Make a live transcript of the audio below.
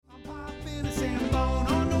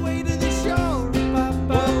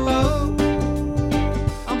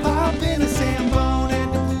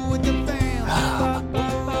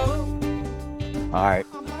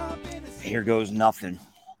Here goes nothing,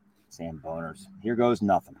 Sam Boners. Here goes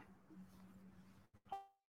nothing.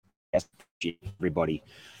 Yes, everybody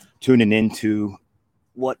tuning into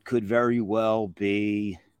what could very well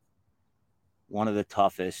be one of the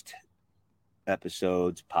toughest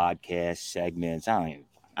episodes, podcasts, segments. I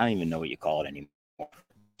don't even know what you call it anymore.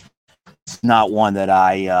 It's not one that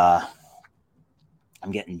I'm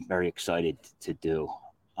getting very excited to do.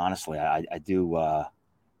 Honestly, I do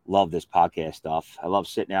love this podcast stuff. I love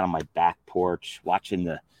sitting out on my back porch, watching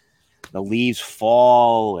the leaves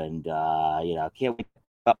fall, and can't wait to pick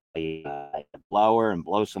up a blower and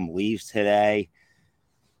blow some leaves today.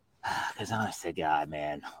 Because honest to God,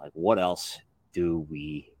 man, like what else do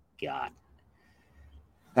we got?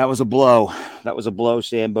 That was a blow. That was a blow,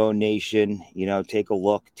 Sambo Nation. Take a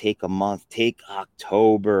look, take a month, take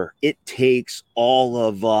October. It takes all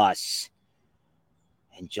of us.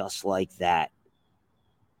 And just like that,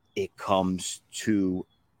 it comes to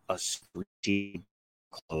a screeching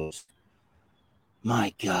close.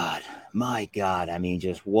 My God. I mean,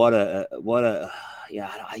 just I'm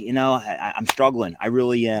struggling. I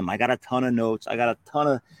really am. I got a ton of notes. I got a ton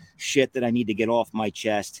of shit that I need to get off my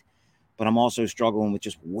chest. But I'm also struggling with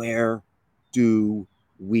just where do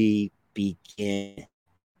we begin?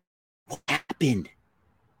 What happened?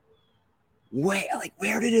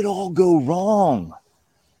 Where did it all go wrong?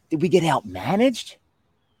 Did we get outmanaged?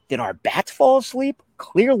 Did our bats fall asleep?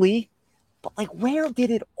 Clearly. But where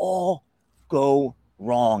did it all go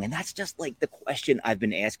wrong? And that's just the question I've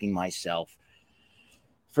been asking myself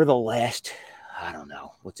for the last, I don't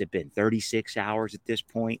know, what's it been, 36 hours at this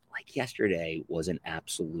point? Yesterday was an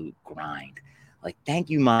absolute grind. Thank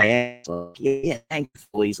you, my ass. Yeah, thank you,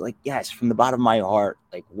 Phillies. Yes, from the bottom of my heart,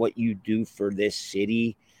 what you do for this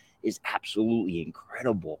city is absolutely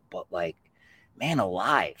incredible. But man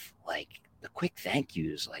alive, the quick thank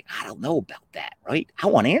yous, I don't know about that, right? I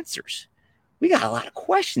want answers. We got a lot of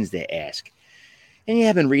questions to ask. And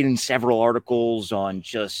I've been reading several articles on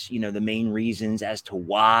just, the main reasons as to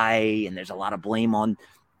why. And there's a lot of blame on,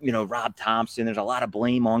 Rob Thompson. There's a lot of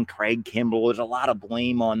blame on Craig Kimbrell. There's a lot of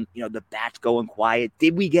blame on, the bats going quiet.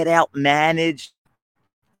 Did we get outmanaged?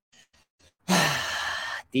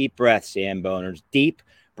 Deep breaths, Sam Boners. Deep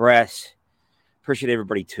breaths. Appreciate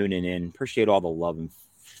everybody tuning in. Appreciate all the love and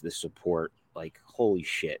the support. Holy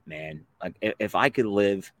shit, man. If I could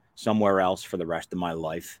live somewhere else for the rest of my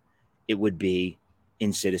life, it would be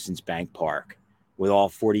in Citizens Bank Park with all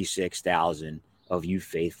 46,000 of you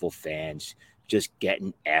faithful fans just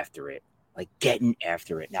getting after it.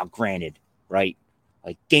 Now, granted, right?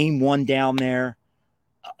 Game 1 down there,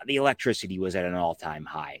 the electricity was at an all-time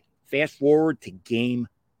high. Fast forward to Game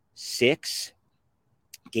 6.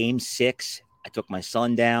 Game 6, I took my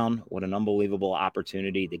son down. What an unbelievable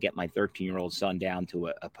opportunity to get my 13-year-old son down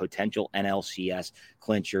to a potential NLCS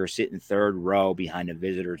clincher, sitting third row behind the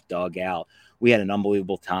visitors' dugout. We had an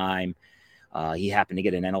unbelievable time. He happened to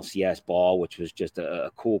get an NLCS ball, which was just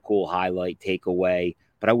a cool highlight takeaway.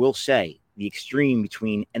 But I will say the extreme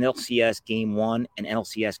between NLCS Game 1 and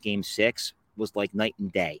NLCS Game 6 was like night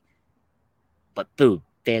and day. But dude,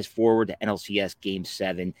 fast forward to NLCS Game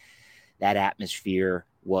 7, that atmosphere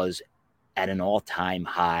was at an all-time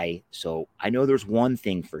high. So I know there's one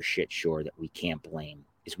thing for shit sure that we can't blame,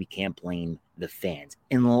 is we can't blame the fans.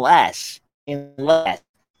 Unless at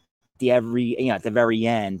the very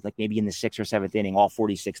end, maybe in the 6th or 7th inning, all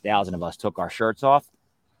 46,000 of us took our shirts off.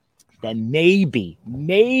 Then maybe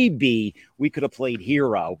we could have played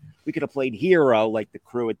hero. We could have played hero like the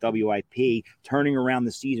crew at WIP, turning around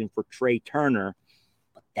the season for Trey Turner.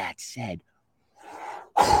 But that said,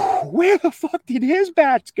 where the fuck did his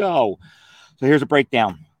bats go? So here's a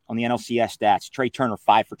breakdown on the NLCS stats. Trey Turner,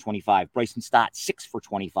 5 for 25. Bryson Stott, 6 for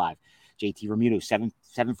 25. JT Realmuto, 7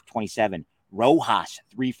 for 27. Rojas,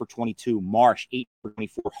 3 for 22. Marsh, 8 for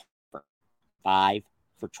 24. 5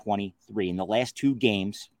 for 23. In the last 2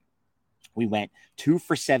 games, we went 2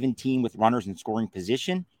 for 17 with runners in scoring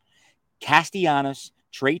position. Castellanos,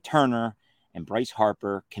 Trey Turner, and Bryce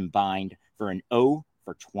Harper combined for an 0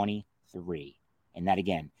 for 23. And that,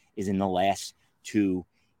 again, is in the last 2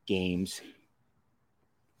 games.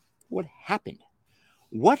 What happened?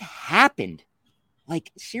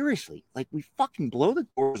 Seriously, we fucking blow the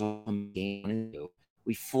doors on the game.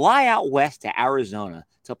 We fly out west to Arizona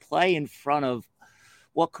to play in front of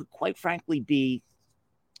what could quite frankly be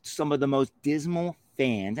some of the most dismal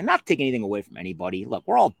fans. And not taking anything away from anybody. Look,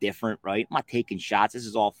 we're all different, right? I'm not taking shots. This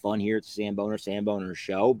is all fun here at the Sam Boner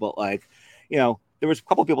show. But there was a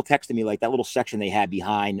couple of people texting me that little section they had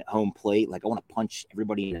behind home plate. I want to punch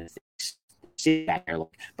everybody in the face. Sit back there.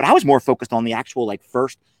 But I was more focused on the actual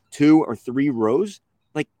first 2 or 3 rows.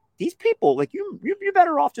 these people, like you're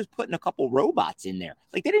better off just putting a couple robots in there.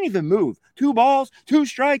 Like they didn't even move. 2 balls, 2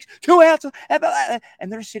 strikes, 2 outs,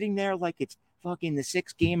 and they're sitting there like it's fucking the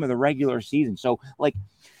 6th game of the regular season. So like,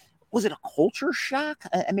 was it a culture shock?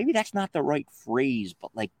 And maybe that's not the right phrase,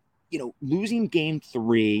 but like, losing game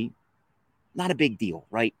 3, not a big deal,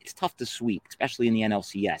 right? It's tough to sweep, especially in the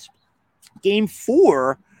NLCS. Game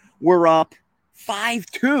 4, we're up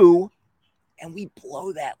 5-2, and we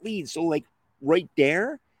blow that lead. So like right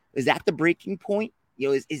there, is that the breaking point?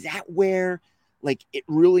 Is that where like it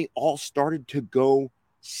really all started to go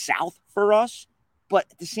south for us? But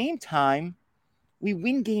at the same time, we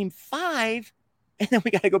win game 5, and then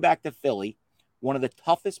we got to go back to Philly, one of the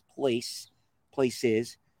toughest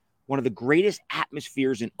places, one of the greatest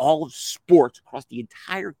atmospheres in all of sports across the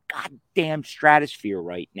entire goddamn stratosphere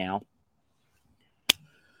right now.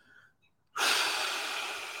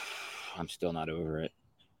 I'm still not over it.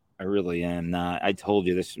 I really am not. I told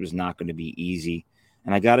you this was not going to be easy.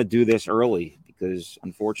 And I got to do this early because,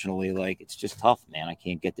 unfortunately, like, it's just tough, man. I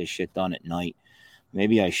can't get this shit done at night.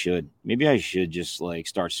 Maybe I should. Maybe I should just, like,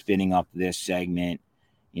 start spinning up this segment,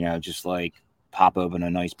 just, like, pop open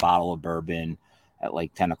a nice bottle of bourbon at,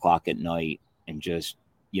 like, 10 o'clock at night and just,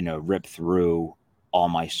 rip through all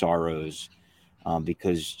my sorrows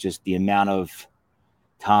because just the amount of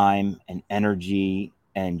time and energy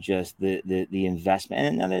and just the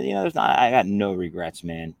investment. And I got no regrets,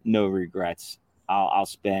 man. No regrets. I'll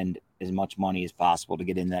spend as much money as possible to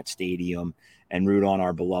get in that stadium and root on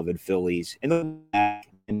our beloved Phillies. And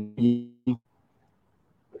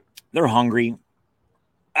they're hungry,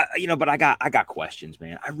 but I got questions,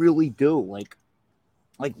 man. I really do. Like,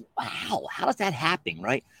 how does that happen,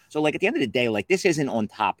 right? So, like, at the end of the day, like, this isn't on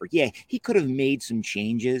Topper. Yeah, he could have made some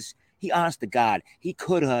changes. Honest to God, he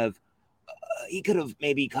could have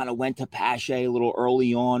maybe kind of went to Pache a little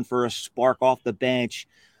early on for a spark off the bench.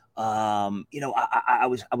 I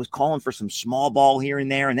was calling for some small ball here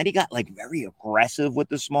and there, and then he got like very aggressive with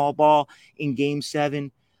the small ball in game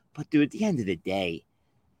 7. But dude, at the end of the day,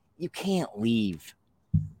 you can't leave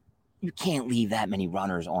that many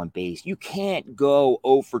runners on base. You can't go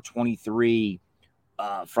 0 for 23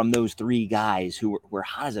 from those 3 guys who were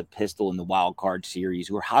hot as a pistol in the wild card series,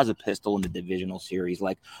 who were hot as a pistol in the divisional series.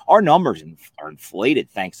 Like, our numbers are inflated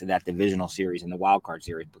thanks to that divisional series and the wild card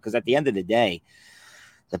series, because at the end of the day,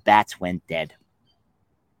 the bats went dead.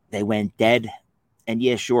 They went dead. And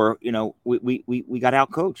yeah, sure, we got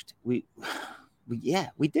outcoached. We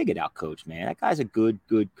did get outcoached, man. That guy's a good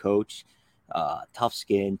coach. Tough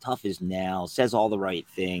skin, tough as nails, says all the right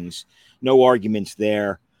things. No arguments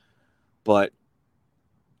there. But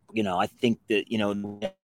I think that,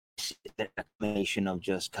 the combination of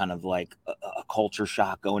just kind of like a culture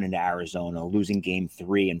shock going into Arizona, losing game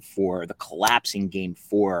 3 and 4, the collapsing game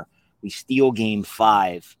 4, we steal game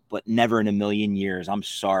 5, but never in a million years. I'm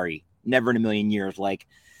sorry. Never in a million years. Like,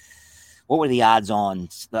 what were the odds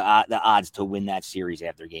the odds to win that series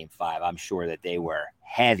after game 5? I'm sure that they were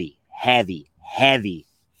heavy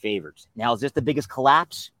favorites. Now, is this the biggest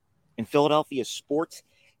collapse in Philadelphia sports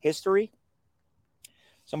history?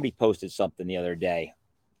 Somebody posted something the other day.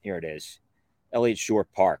 Here it is. Elliott Shore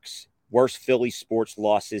Parks. Worst Philly sports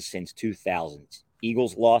losses since 2000.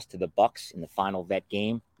 Eagles lost to the Bucks in the final vet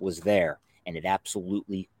game was there, and it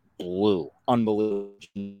absolutely blew. Unbelievable.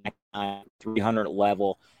 300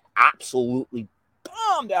 level. Absolutely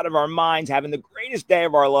bombed out of our minds, having the greatest day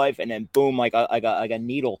of our life, and then boom, like a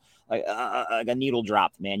needle, like a needle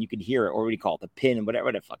dropped, man. You could hear it, or what do you call it? The pin,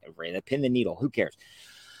 whatever the fucking phrase. The pin, the needle. Who cares?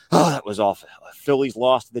 Oh, that was awful. Phillies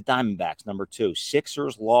lost to the Diamondbacks, number 2.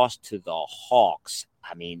 Sixers lost to the Hawks.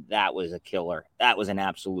 I mean, that was a killer. That was an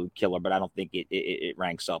absolute killer, but I don't think it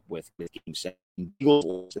ranks up with game 7. Eagles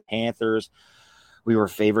lost to the Panthers. We were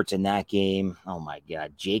favorites in that game. Oh, my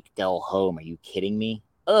God. Jake Delhomme, are you kidding me?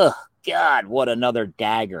 Ugh, God, what another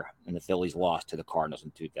dagger. And the Phillies lost to the Cardinals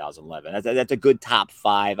in 2011. That's a good top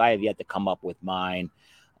 5. I have yet to come up with mine.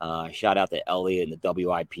 Shout out to Elliott and the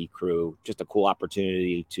WIP crew. Just a cool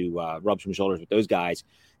opportunity to rub some shoulders with those guys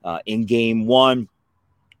in game 1.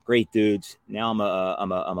 Great dudes. Now I'm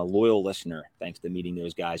a loyal listener thanks to meeting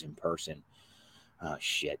those guys in person.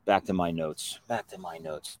 Shit. Back to my notes. But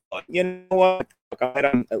you know what?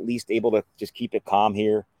 I'm at least able to just keep it calm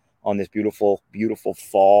here on this beautiful, beautiful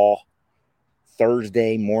fall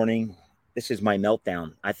Thursday morning. This is my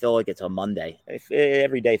meltdown. I feel like it's a Monday.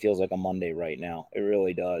 Every day feels like a Monday right now. It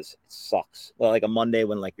really does. It sucks. Well, like a Monday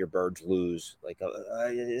when like your birds lose. Like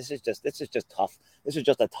this is just tough. This is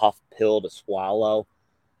just a tough pill to swallow.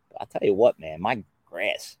 But I'll tell you what, man. My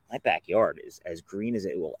backyard is as green as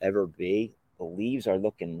it will ever be. The leaves are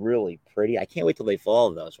looking really pretty. I can't wait till they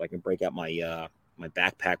fall though, so I can break out my my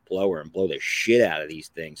backpack blower and blow the shit out of these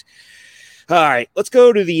things. All right, let's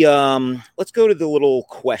go to the little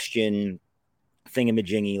question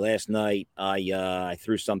thingamajiggy. Last night, I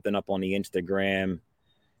threw something up on the Instagram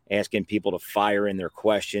asking people to fire in their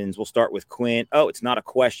questions. We'll start with Quinn. Oh, it's not a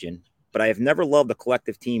question, but I have never loved the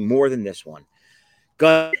collective team more than this one.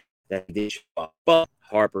 Gut that did show up, but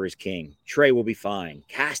Harper is king. Trey will be fine.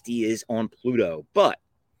 Casty is on Pluto, but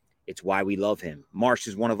it's why we love him. Marsh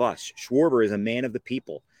is one of us. Schwarber is a man of the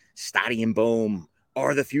people. Stotty and Bohm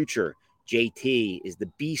are the future. JT is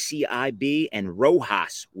the BCIB, and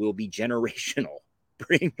Rojas will be generational.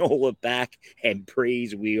 Bring Nola back and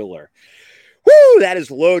praise Wheeler. Woo, that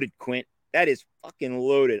is loaded, Quint. That is fucking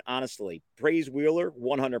loaded, honestly. Praise Wheeler,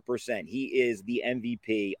 100%. He is the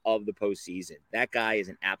MVP of the postseason. That guy is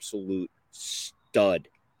an absolute stud.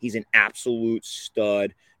 He's an absolute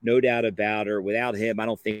stud. No doubt about it. Without him, I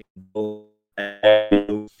don't think.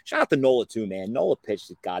 Shout out to Nola, too, man. Nola pitched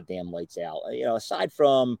his goddamn lights out. Aside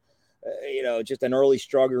from, just an early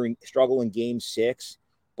struggle in game 6.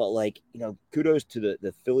 But, kudos to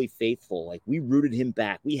the Philly faithful. We rooted him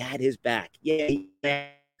back. We had his back. Yeah, he had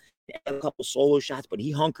a couple solo shots, but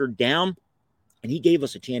he hunkered down, and he gave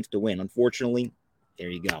us a chance to win. Unfortunately, there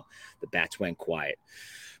you go. The bats went quiet.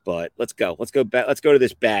 But let's go. Let's go back. Let's go to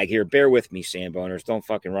this bag here. Bear with me, Sandboners. Don't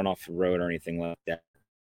fucking run off the road or anything like that.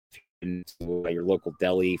 Your local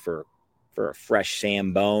deli for a fresh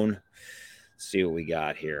Sambone. Let's see what we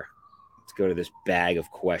got here. Let's go to this bag of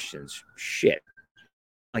questions. Shit.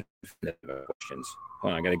 Questions.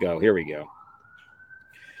 Hold on, I gotta go. Here we go.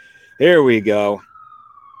 Here we go.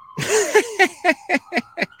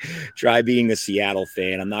 Try being a Seattle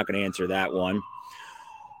fan. I'm not going to answer that one.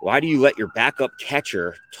 Why do you let your backup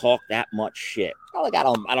catcher talk that much shit? I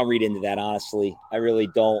don't read into that, honestly. I really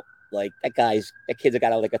don't. That kid's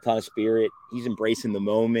got a ton of spirit. He's embracing the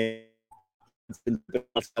moment.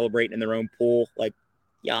 Celebrating in their own pool.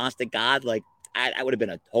 Honest to God, I would have been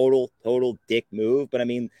a total dick move. But I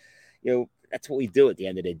mean, that's what we do at the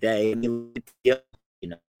end of the day.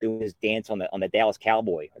 Doing his dance on the Dallas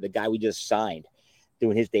Cowboy, or the guy we just signed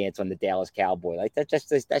doing his dance on the Dallas Cowboy. That's just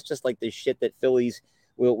the shit that Phillies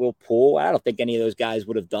will pull. I don't think any of those guys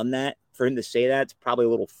would have done that. For him to say that, it's probably a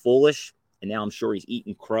little foolish. And now I'm sure he's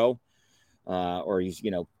eating crow, or he's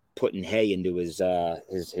putting hay into his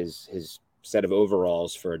set of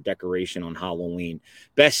overalls for a decoration on Halloween.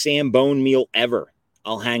 Best Sambone meal ever.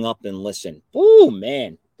 I'll hang up and listen. Oh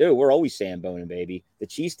man. Dude, we're always Samboning, baby. The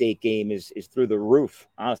cheesesteak game is through the roof.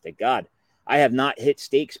 Honest to God. I have not hit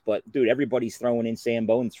steaks, but, dude, everybody's throwing in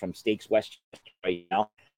Sambones from Steaks West right now.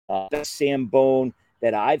 Best Sambone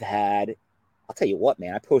that I've had, I'll tell you what,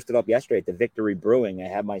 man. I posted up yesterday at the Victory Brewing. I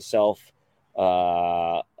had myself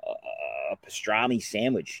a pastrami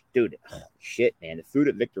sandwich. Dude, shit, man. The food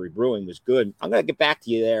at Victory Brewing was good. I'm going to get back to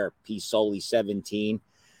you there, P. Sully 17.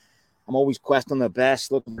 I'm always questing the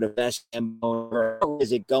best, looking for the best. Where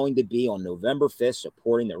is it going to be on November 5th,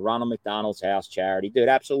 supporting the Ronald McDonald's House charity? Dude,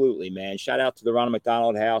 absolutely, man. Shout out to the Ronald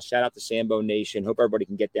McDonald House. Shout out to Sambo Nation. Hope everybody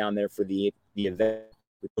can get down there for the event.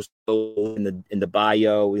 In the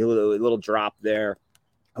bio, a little drop there.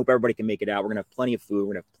 Hope everybody can make it out. We're going to have plenty of food.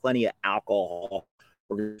 We're going to have plenty of alcohol.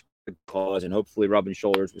 We're going to cause and hopefully rubbing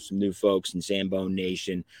shoulders with some new folks in Sambone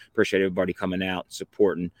Nation. Appreciate everybody coming out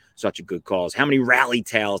supporting such a good cause. How many rally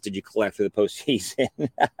towels did you collect for the postseason?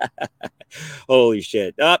 Holy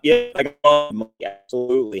shit. Yeah,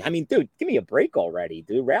 absolutely. I mean, dude, give me a break already,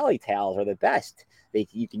 dude. Rally towels are the best.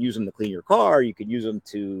 You can use them to clean your car. You can use them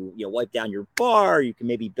to wipe down your bar. You can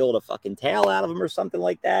maybe build a fucking towel out of them or something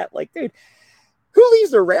like that. Dude, who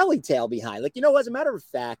leaves their rally towel behind? As a matter of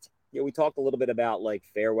fact, we talked a little bit about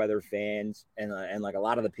fair weather fans and a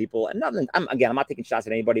lot of the people. And nothing. I'm not taking shots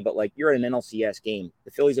at anybody, but you're at an NLCS game.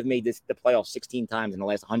 The Phillies have made the playoffs 16 times in the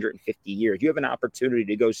last 150 years. You have an opportunity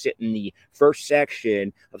to go sit in the first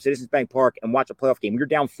section of Citizens Bank Park and watch a playoff game. You're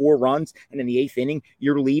down 4 runs, and in the 8th inning,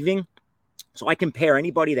 you're leaving. So I compare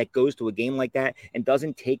anybody that goes to a game like that and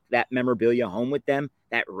doesn't take that memorabilia home with them,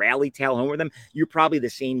 that rally towel home with them. You're probably the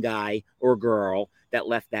same guy or girl that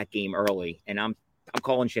left that game early, and I'm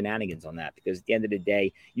calling shenanigans on that, because at the end of the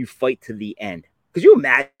day, you fight to the end. Could you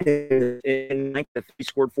imagine if you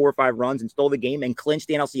scored 4 or 5 runs and stole the game and clinched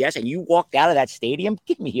the NLCS, and you walked out of that stadium?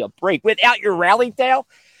 Give me a break without your rally towel.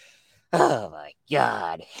 Oh my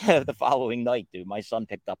God. The following night, dude, my son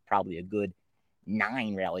picked up probably a good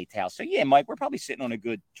 9 rally towels. So yeah, Mike, we're probably sitting on a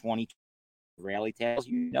good 20 rally towels.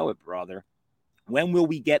 You know it, brother. When will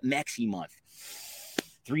we get Mexi month?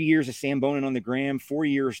 3 years of Samboning on the gram, 4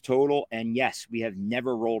 years total. And yes, we have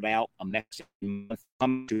never rolled out a Mexican month.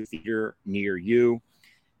 Come to a theater near you.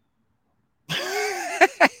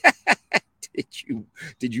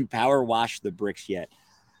 Did you power wash the bricks yet?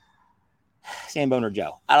 Samboner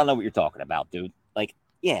Joe, I don't know what you're talking about, dude. Like,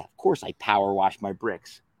 yeah, of course I power wash my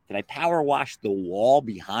bricks. Did I power wash the wall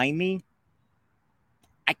behind me?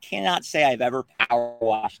 I cannot say I've ever power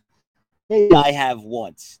washed. Maybe I have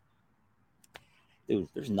once. Dude,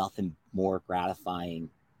 there's nothing more gratifying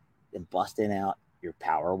than busting out your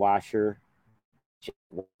power washer,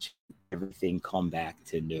 everything come back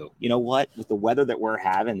to new. You know what? With the weather that we're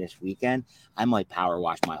having this weekend, I might power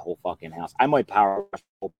wash my whole fucking house. I might power wash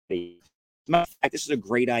the whole place. Matter of fact, this is a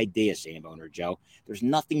great idea, Samboner Joe. There's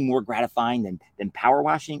nothing more gratifying than power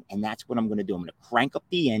washing, and that's what I'm going to do. I'm going to crank up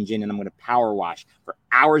the engine, and I'm going to power wash for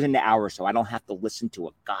hours into hours so I don't have to listen to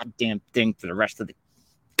a goddamn thing for the rest of the...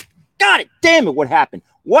 God damn it, what happened?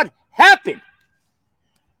 What happened?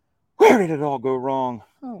 Where did it all go wrong?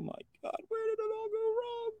 Oh, my God, where did it all go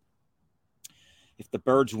wrong? If the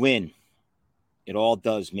Birds win, it all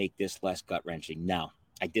does make this less gut-wrenching. No,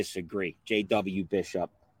 I disagree. J.W. Bishop,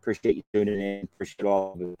 appreciate you tuning in. Appreciate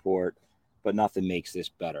all the support, but nothing makes this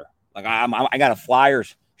better. Like, I got a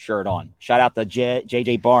Flyers shirt on. Shout out to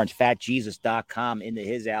J.J. Barnes, fatjesus.com, into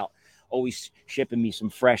his out. Always shipping me some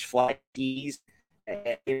fresh fly tees.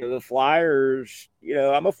 The Flyers,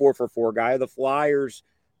 I'm a 4-for-4 guy. The Flyers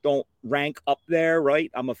don't rank up there, right?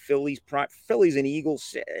 I'm a Phillies and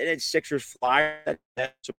Eagles, and Sixers, Flyers.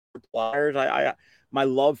 Flyers. My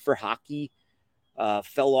love for hockey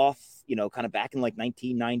fell off, kind of back in like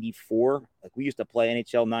 1994. Like, we used to play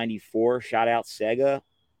NHL 94. Shout out Sega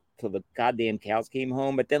till the goddamn cows came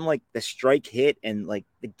home. But then, like, the strike hit and like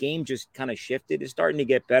the game just kind of shifted. It's starting to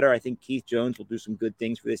get better. I think Keith Jones will do some good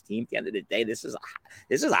things for this team. At the end of the day, this is a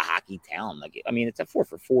hockey town. Like, I mean, it's a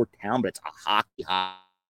 4-for-4 town, but it's a hockey.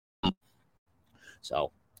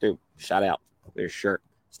 So, dude, shout out their shirt.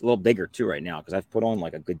 It's a little bigger too right now because I've put on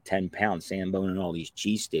like a good 10 pounds, Sambone, and all these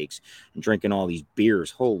cheesesteaks and drinking all these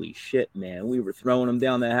beers. Holy shit, man. We were throwing them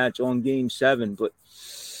down the hatch on game 7, but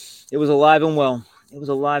it was alive and well. It was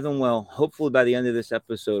alive and well. Hopefully by the end of this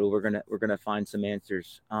episode, we're gonna find some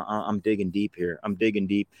answers. I'm digging deep here. I'm digging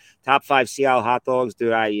deep. Top 5 Seattle hot dogs,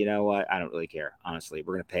 dude. You know what? I don't really care. Honestly,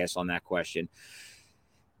 we're gonna pass on that question.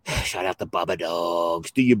 Shout out to Bubba Dogs.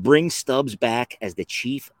 Do you bring Stubbs back as the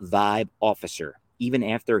chief vibe officer, even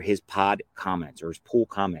after his pod comments or his pool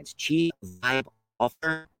comments? Chief vibe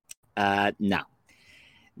officer? No.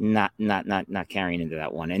 Not carrying into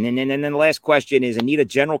that one. And then the last question is, I need a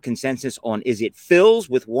general consensus on, is it Phils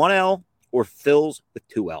with 1 L or Phils with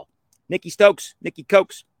 2 L? Nikki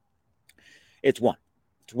Cokes. It's 1.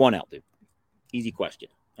 It's 1 L, dude. Easy question.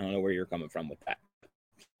 I don't know where you're coming from with that.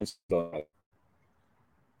 Let's go.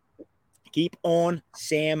 Keep on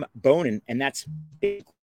Sam Bonin, and that's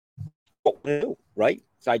what we do, right?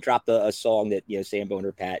 So I dropped a song that Sam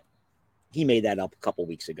Boner Pat, he made that up a couple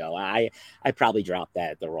weeks ago. I probably dropped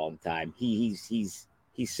that at the wrong time. He's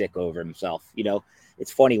sick over himself.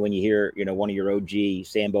 It's funny when you hear one of your OG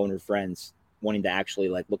Sam Boner friends wanting to actually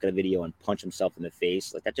like look at a video and punch himself in the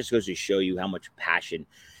face. Like, that just goes to show you how much passion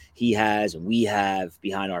he has and we have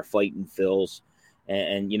behind our fighting Phils.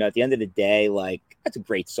 And at the end of the day, like, that's a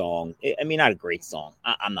great song. I mean, not a great song.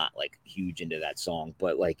 I'm not like huge into that song,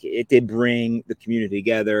 but like, it did bring the community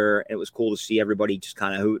together. It was cool to see everybody just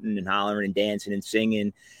kind of hooting and hollering and dancing and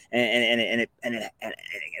singing, and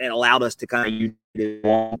it allowed us to kind of use it.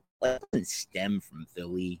 It doesn't stem from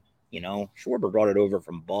Philly, Schwarber brought it over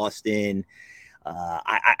from Boston.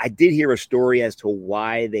 I did hear a story as to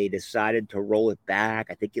why they decided to roll it back.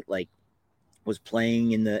 I think it was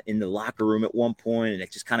playing in the locker room at one point, and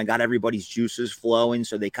it just kind of got everybody's juices flowing.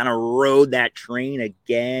 So they kind of rode that train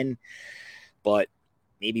again, but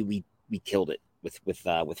maybe we killed it with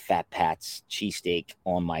Fat Pat's cheesesteak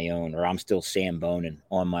on my own, or I'm still Sam Bonin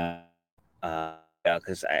on my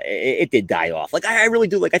because it did die off. Like, I really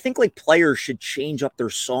do. Like, I think like players should change up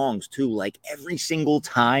their songs too. Like, every single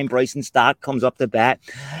time Bryson Stott comes up to bat,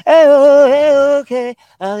 okay,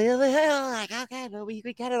 like, okay, but we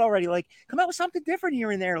get it already. Like, come out with something different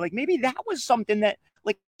here and there. Like, maybe that was something that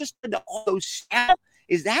like just all those sound.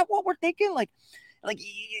 Is that what we're thinking? Like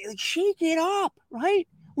shake it up, right?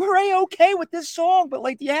 We're A-okay with this song, but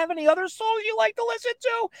like, do you have any other songs you like to listen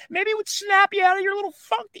to? Maybe it would snap you out of your little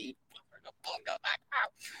funky.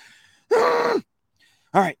 All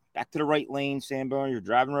right, back to the right lane, Sambo. You're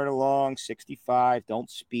driving right along, 65. Don't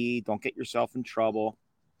speed. Don't get yourself in trouble.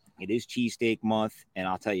 It is cheesesteak month, and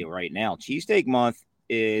I'll tell you right now, cheesesteak month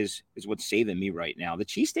is what's saving me right now. The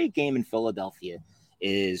cheesesteak game in Philadelphia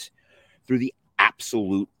is through the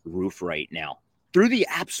absolute roof right now. Through the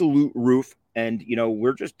absolute roof, and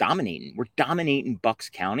we're just dominating. We're dominating Bucks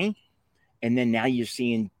County, and then now you're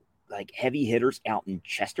seeing like heavy hitters out in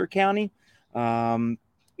Chester County.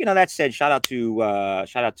 That said, shout out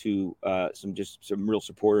to some real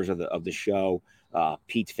supporters of the show.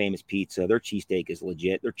 Pete's Famous Pizza. Their cheesesteak is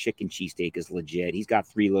legit. Their chicken cheesesteak is legit. He's got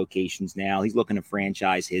 3 locations now. He's looking to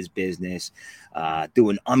franchise his business,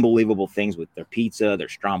 doing unbelievable things with their pizza, their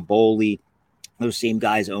stromboli. Those same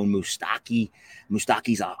guys own Mustaki.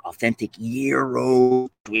 Mustaki's authentic gyro.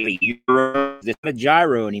 It's not a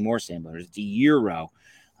gyro anymore, Sam Boners. It's a gyro.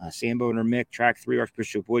 Sam Boner Mick, track 3,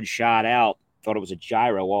 Archbishop Wood shot out. Thought it was a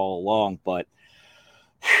gyro all along, but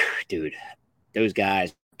dude, those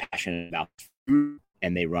guys are passionate about food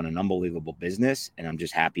and they run an unbelievable business. And I'm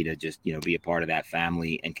just happy to be a part of that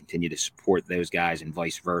family and continue to support those guys and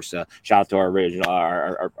vice versa. Shout out to our original,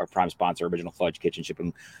 our prime sponsor, Original Fudge Kitchen,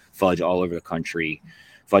 shipping fudge all over the country.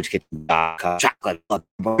 Fudge Kitchen, chocolate,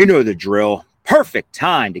 you know the drill. Perfect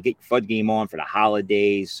time to get your fudge game on for the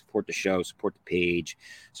holidays. Support the show, support the page,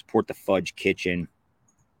 support the Fudge Kitchen.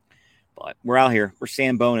 But we're out here. We're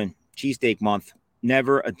Sam Bonin, Cheesesteak Month.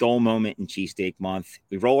 Never a dull moment in Cheesesteak Month.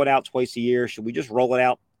 We roll it out twice a year. Should we just roll it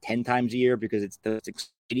out 10 times a year because it's the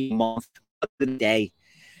exciting month of the day?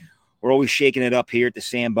 We're always shaking it up here at the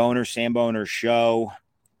Sam Boner Show.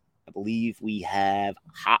 I believe we have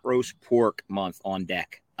Hot Roast Pork Month on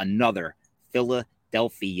deck. Another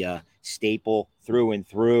Philadelphia staple through and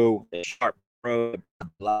through. The Sharp Road,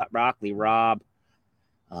 Broccoli Rob.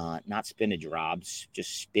 Not spinach Robs,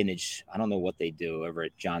 just spinach. I don't know what they do over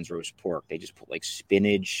at John's Roast Pork. They just put like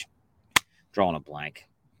spinach. Drawing a blank.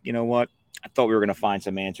 You know what? I thought we were going to find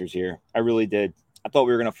some answers here. I really did. I thought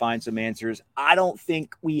we were going to find some answers. I don't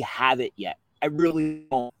think we have it yet. I really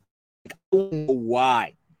don't. I don't know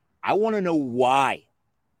why. I want to know why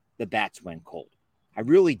the bats went cold. I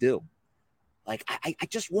really do. Like, I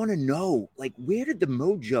just want to know, like, where did the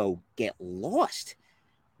mojo get lost?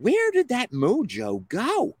 Where did that mojo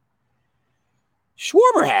go?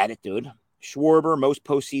 Schwarber had it, dude. Schwarber, most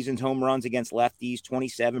postseason home runs against lefties,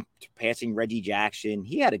 27 passing Reggie Jackson.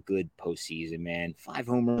 He had a good postseason, man. 5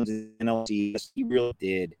 home runs in NLCS. He really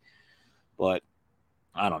did. But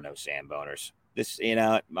I don't know, Sam Boners. This,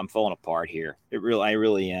 I'm falling apart here. I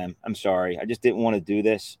really am. I'm sorry. I just didn't want to do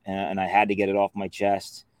this, and I had to get it off my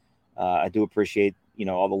chest. I do appreciate,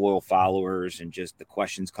 all the loyal followers and just the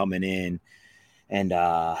questions coming in. And,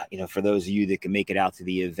 for those of you that can make it out to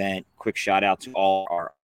the event, quick shout out to all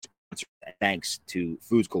our sponsors. Thanks to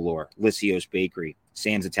Foods Galore, Lissio's Bakery,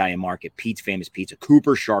 Sam's Italian Market, Pete's Famous Pizza,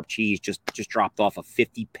 Cooper Sharp Cheese just dropped off a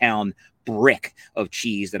 50-pound brick of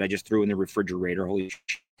cheese that I just threw in the refrigerator. Holy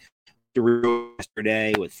shit.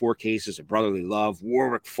 Yesterday with 4 cases of Brotherly Love,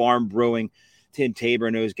 Warwick Farm Brewing, Tim Tabor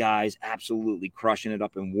and those guys absolutely crushing it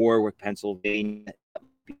up in Warwick, Pennsylvania.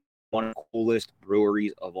 One of the coolest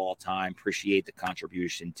breweries of all time. Appreciate the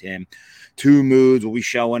contribution, Tim. 2 Moods will be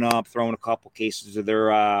showing up, throwing a couple cases of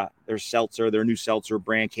their seltzer, their new seltzer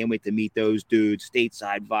brand. Can't wait to meet those dudes.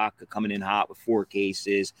 Stateside Vodka coming in hot with 4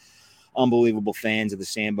 cases. Unbelievable fans of the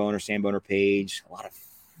Sam Boner page. A lot of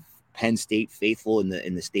Penn State faithful in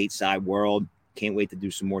the stateside world. Can't wait to do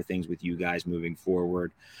some more things with you guys moving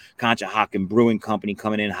forward. Conshohocken Brewing Company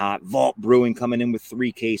coming in hot. Vault Brewing coming in with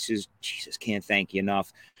 3 cases. Jesus, can't thank you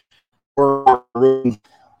enough. Wow,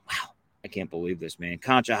 I can't believe this, man.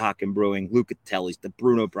 Conshohocken Brewing, Lucatelli's, the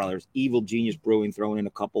Bruno Brothers, Evil Genius Brewing, throwing in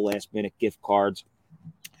a couple last-minute gift cards.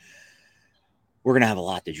 We're going to have a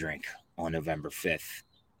lot to drink on November 5th,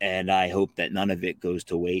 and I hope that none of it goes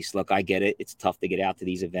to waste. Look, I get it. It's tough to get out to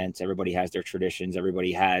these events. Everybody has their traditions.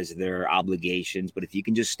 Everybody has their obligations. But if you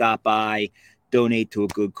can just stop by, donate to a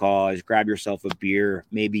good cause, grab yourself a beer,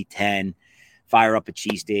 maybe 10, fire up a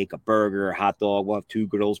cheesesteak, a burger, a hot dog. We'll have 2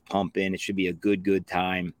 grills pumping. It should be a good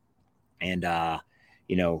time. And,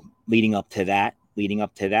 leading up to that,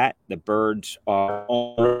 the Birds are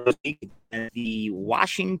on the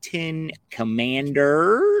Washington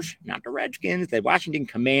Commanders, not the Redskins, the Washington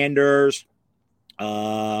Commanders.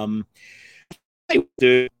 Dude,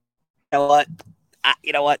 you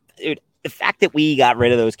know what, dude? The fact that we got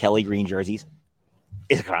rid of those Kelly green jerseys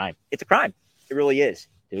is a crime. It's a crime. It really is,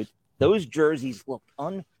 dude. Those jerseys look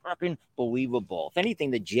unfucking believable. If anything,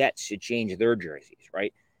 the Jets should change their jerseys,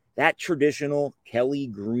 right? That traditional Kelly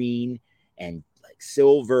green and like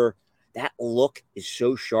silver, that look is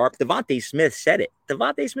so sharp. Devontae Smith said it.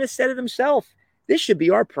 Devontae Smith said it himself. This should be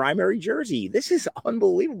our primary jersey. This is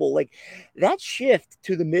unbelievable. Like that shift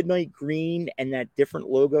to the midnight green and that different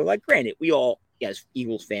logo. Like, granted, we all, as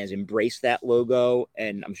Eagles fans, embrace that logo,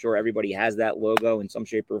 and I'm sure everybody has that logo in some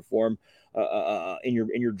shape or form in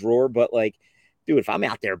your drawer. But like, dude, if I'm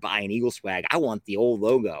out there buying Eagle swag, I want the old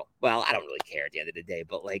logo. Well, I don't really care at the end of the day,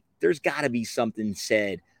 but like, there's got to be something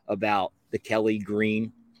said about the Kelly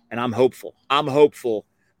green, and I'm hopeful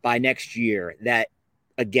by next year that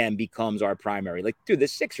again becomes our primary. Like, dude, the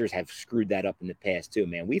Sixers have screwed that up in the past too,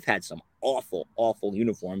 man. We've had some awful, awful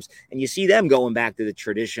uniforms, and you see them going back to the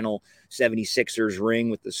traditional 76ers ring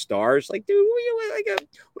with the stars. Like, dude,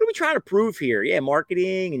 what are we trying to prove here? Yeah,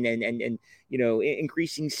 marketing and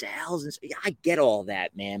increasing sales. And yeah, I get all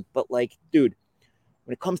that, man. But like, dude,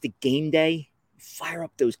 when it comes to game day, fire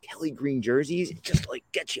up those Kelly green jerseys. It just like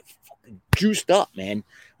gets you fucking juiced up, man.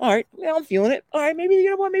 All right, yeah, I'm feeling it. All right, maybe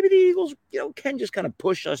maybe the Eagles, can just kind of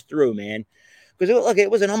push us through, man. Because it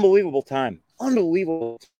was an unbelievable time.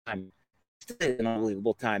 Unbelievable time. It's an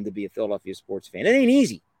unbelievable time to be a Philadelphia sports fan. It ain't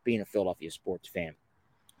easy being a Philadelphia sports fan.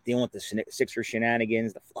 Dealing with the Sixers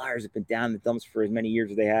shenanigans. The Flyers have been down in the dumps for as many years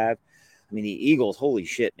as they have. I mean, the Eagles, holy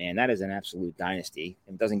shit, man. That is an absolute dynasty.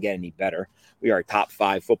 It doesn't get any better. We are a top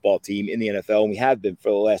 5 football team in the NFL, and we have been for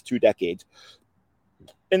the last 2 decades.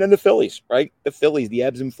 And then the Phillies, right? The Phillies, the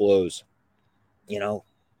ebbs and flows. We're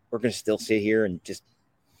going to still sit here and just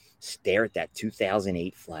stare at that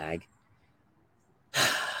 2008 flag.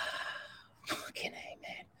 Fucking A,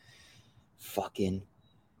 man. Fucking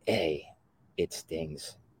A. It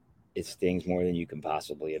stings. It stings more than you can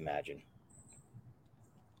possibly imagine.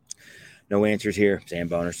 No answers here, Sam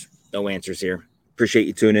Boners. No answers here. Appreciate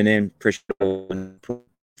you tuning in. Appreciate to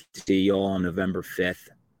see you all on November 5th.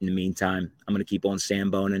 In the meantime, I'm going to keep on Sam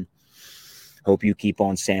Boning. Hope you keep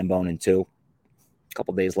on Sam Boning too. A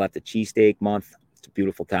couple days left of cheesesteak month. It's a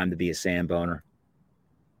beautiful time to be a Sam Boner.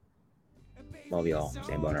 Love y'all.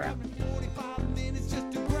 Sam Boner out. 45 minutes just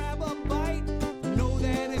to grab a bite. Know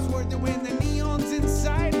that it's worth it when the neon's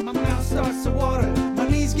inside. My mouth starts to water. My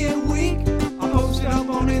knees get weak. I post up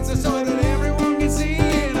on Insta so that everyone can see.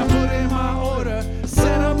 And I put in my order.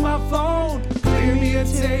 Set up my phone. Clear me a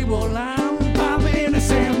table. I'm popping a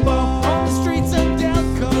Sam Boner.